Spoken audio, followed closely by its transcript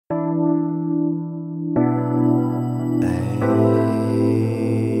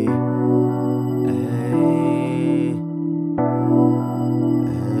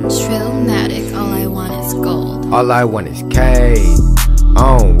All I want is K,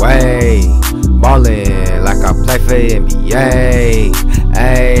 on way, ballin' like I play for NBA.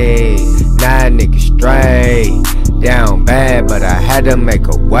 Ayy, 9 niggas straight, down bad, but I had to make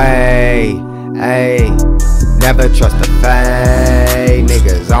a way. Ayy, never trust a fake,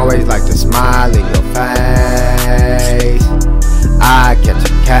 niggas always like to smile in your face. I catch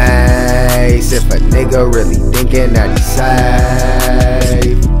a case if a nigga really thinking that he's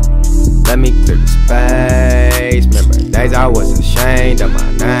safe. Let me clear the space. Remember days I was ashamed of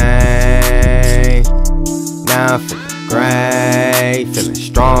my name. Now I'm feeling great, feeling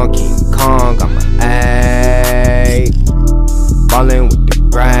strong, King Kong on my A. Ballin' with the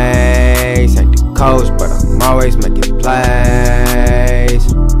grace, ain't the coach, but I'm always making plays.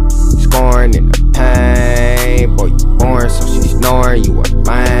 Scoring in the pain, boy you born, so she snoring, you a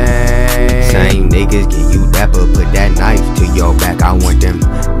lame. Same niggas get you dapper, put that knife to your back. I want them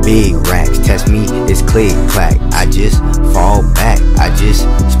big racks, test me, it's click clack. I just fall back, I just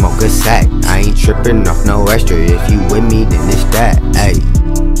smoke a sack. I ain't tripping off no extra, if you with me then it's that, ayy.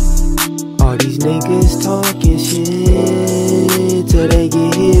 All these niggas talking shit till they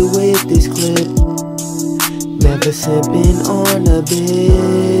get hit with this clip. Never simping on a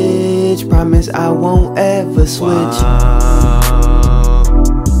bitch, promise I won't ever switch.